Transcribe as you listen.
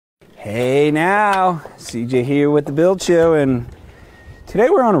Hey now, CJ here with the Build Show, and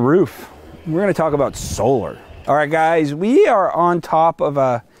today we're on a roof. We're going to talk about solar. All right guys, we are on top of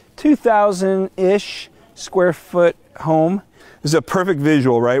a 2,000-ish square foot home. This is a perfect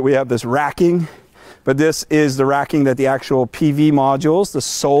visual, right? We have this racking, but this is the racking that the actual PV modules, the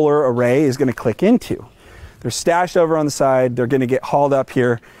solar array, is going to click into. They're stashed over on the side. They're going to get hauled up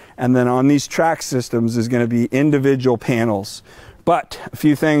here, and then on these track systems is going to be individual panels. But a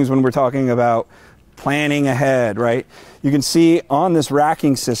few things when we're talking about planning ahead, right? You can see on this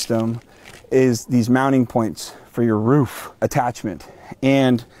racking system is these mounting points for your roof attachment.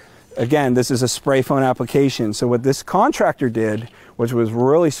 And again, this is a spray foam application. So what this contractor did, which was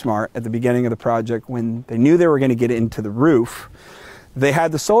really smart at the beginning of the project, when they knew they were going to get it into the roof, they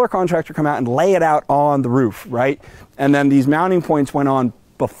had the solar contractor come out and lay it out on the roof, right? And then these mounting points went on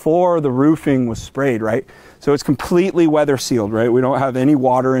before the roofing was sprayed, right? So it's completely weather sealed, right? We don't have any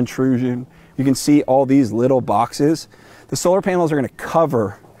water intrusion. You can see all these little boxes. The solar panels are going to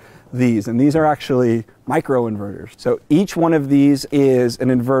cover these, and these are actually microinverters. So each one of these is an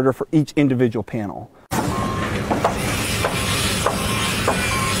inverter for each individual panel.